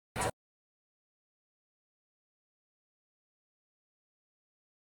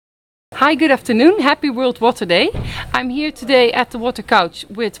Hi, good afternoon. Happy World Water Day. I'm here today at the Water Couch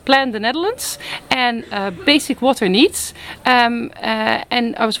with Plan the Netherlands and Basic Water Needs. And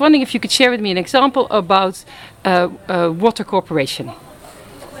I was wondering if you could share with me an example about water cooperation.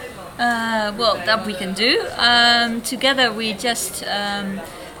 Well, that we can do. Together we just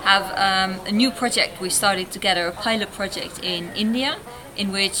have a new project we started together, a pilot project in India, in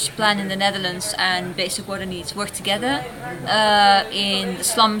which Plan in the Netherlands and Basic Water Needs work together in the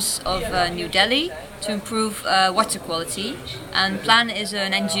slums of New Delhi to improve water quality. And Plan is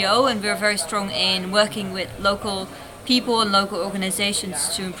an NGO, and we're very strong in working with local people and local organizations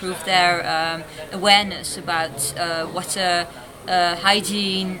to improve their awareness about water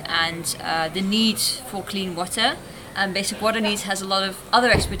hygiene and the need for clean water. And Basic Water Needs has a lot of other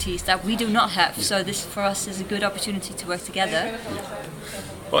expertise that we do not have, so this for us is a good opportunity to work together.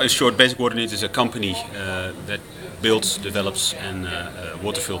 Well, in short, Basic Water Needs is a company that builds, develops and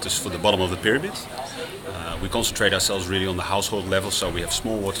water filters for the bottom of the pyramid. We concentrate ourselves really on the household level, so we have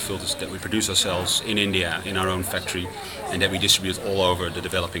small water filters that we produce ourselves in India, in our own factory, and that we distribute all over the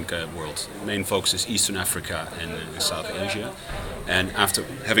developing world. The main focus is Eastern Africa and South Asia. And after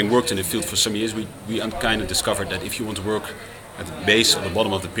having worked in the field for some years, we kind of discovered that if you want to work at the base or the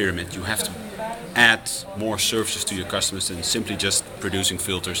bottom of the pyramid, you have to add more services to your customers than simply just producing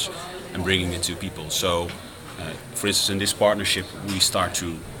filters and bringing it to people. So, for instance, in this partnership, we start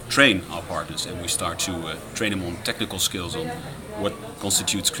to train our partners and we start to train them on technical skills on what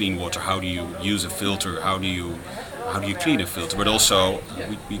constitutes clean water, how do you use a filter, how do you clean a filter, but also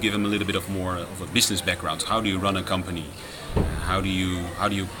we give them a little bit of more of a business background. How do you run a company? How do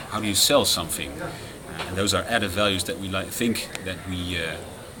you sell something? And those are added values that we think that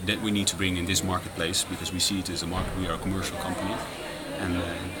we need to bring in this marketplace, because we see it as a market. We are a commercial company, and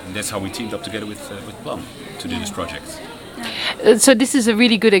that's how we teamed up together with Plum to do this project. So this is a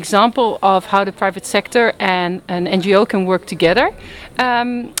really good example of how the private sector and an NGO can work together.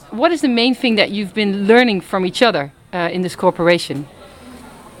 What is the main thing that you've been learning from ech other in this cooperation?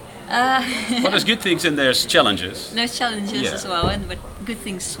 Well, there's good things and there's challenges. There's challenges as well, but good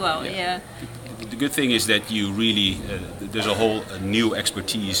things as well. Yeah. The good thing is that you really there's a whole new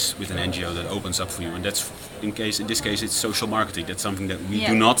expertise with an NGO that opens up for you, and that's in this case it's social marketing. That's something that we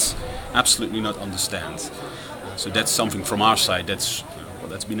do not, absolutely not understand. So that's something from our side that's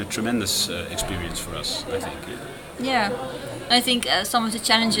been a tremendous experience for us, I think. Yeah, I think some of the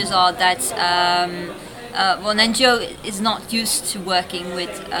challenges are that well, an NGO is not used to working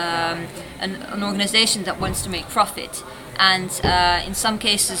with an organization that wants to make profit. And in some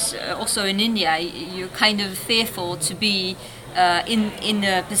cases, also in India, you're kind of fearful to be in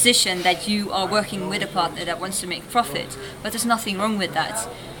a position that you are working with a partner that wants to make profit. But there's nothing wrong with that,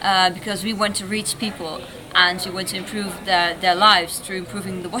 because we want to reach people and we want to improve their lives through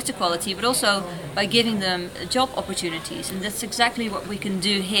improving the water quality, but also by giving them job opportunities. And that's exactly what we can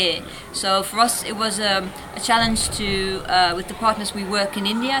do here. So for us it was a challenge to, with the partners we work in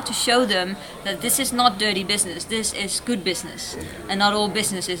India, to show them that this is not dirty business, this is good business, and not all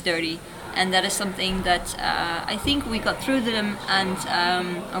business is dirty. And that is something that I think we got through to them, and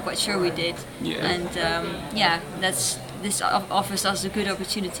I'm quite sure we did. Yeah. And yeah, this offers us a good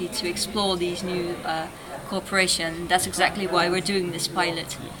opportunity to explore these new cooperation. That's exactly why we're doing this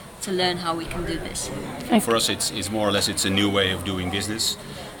pilot, to learn how we can do this. For us, it's more or less it's a new way of doing business.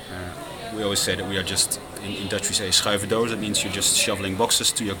 We always say that we are just, in Dutch we say schuivendoos. That means you're just shoveling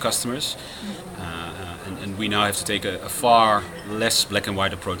boxes to your customers. And we now have to take a far less black and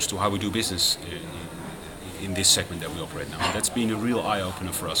white approach to how we do business in this segment that we operate now. And that's been a real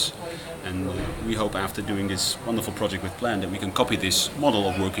eye-opener for us. And we hope after doing this wonderful project with Plan that we can copy this model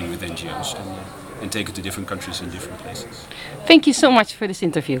of working with NGOs and take it to different countries and different places. Thank you so much for this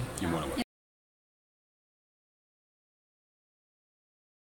interview. You're more than welcome.